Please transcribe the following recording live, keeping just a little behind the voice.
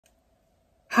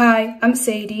Hi, I'm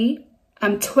Sadie.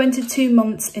 I'm 22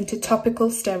 months into topical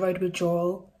steroid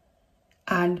withdrawal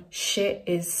and shit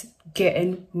is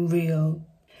getting real.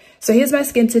 So here's my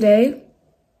skin today.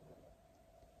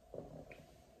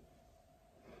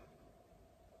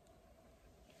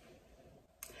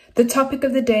 The topic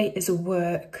of the day is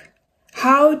work.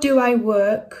 How do I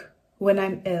work when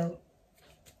I'm ill?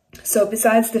 So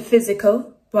besides the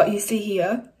physical, what you see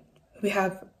here, we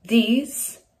have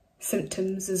these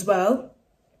symptoms as well,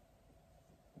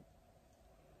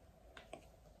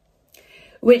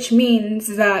 which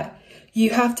means that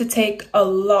you have to take a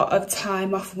lot of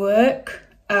time off work.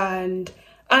 And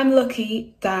I'm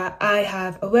lucky that I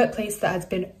have a workplace that has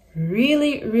been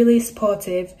really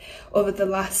supportive over the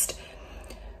last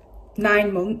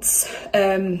 9 months.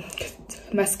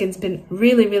 My skin's been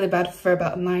really bad for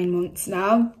about 9 months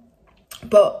now,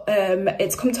 but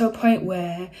it's come to a point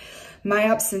where my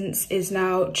absence is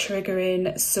now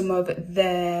triggering some of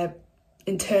their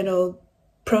internal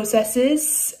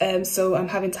processes, so I'm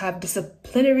having to have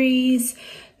disciplinaries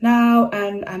now,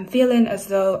 and I'm feeling as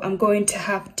though I'm going to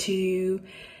have to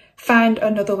find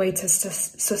another way to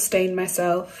sustain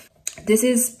myself. This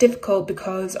is difficult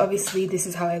because obviously this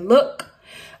is how I look,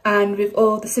 and with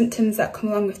all the symptoms that come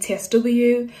along with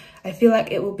TSW, I feel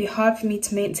like it will be hard for me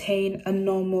to maintain a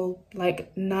normal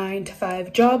like 9 to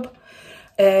 5 job.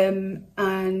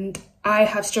 And I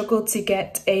have struggled to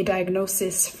get a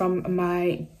diagnosis from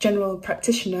my general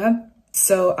practitioner.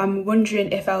 So I'm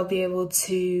wondering if I'll be able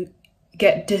to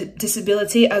get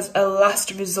disability as a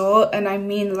last resort. And I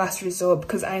mean last resort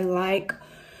because I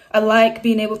like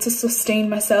being able to sustain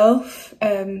myself.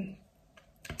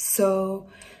 So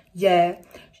yeah,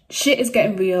 shit is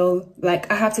getting real.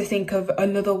 Like, I have to think of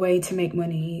another way to make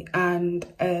money, and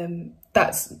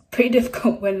that's pretty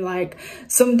difficult when like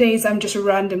some days I'm just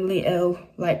randomly ill,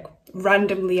 like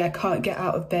randomly I can't get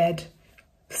out of bed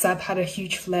because I've had a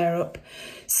huge flare up.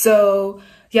 So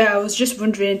yeah, I was just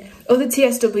wondering, other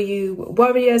TSW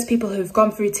warriors, people who've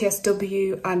gone through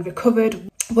TSW and recovered,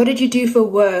 what did you do for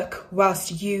work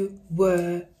whilst you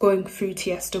were going through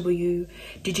TSW?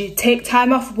 Did you take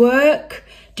time off work?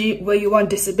 Were you on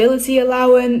disability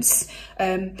allowance?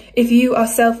 If you are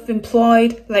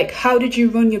self-employed, like, how did you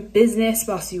run your business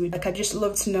whilst you were, like, I'd just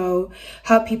love to know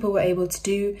how people were able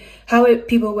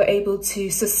to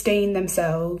sustain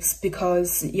themselves,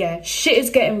 because yeah, shit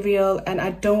is getting real and I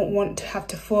don't want to have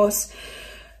to force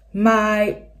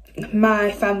my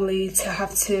family to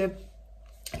have to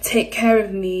take care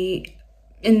of me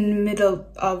in the middle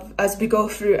of, as we go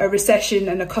through a recession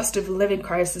and a cost of living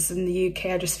crisis in the UK.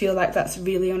 I just feel like that's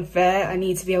really unfair. I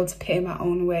need to be able to pay my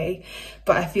own way,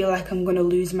 but I feel like I'm going to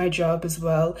lose my job as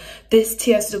well. This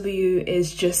TSW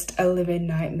is just a living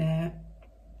nightmare.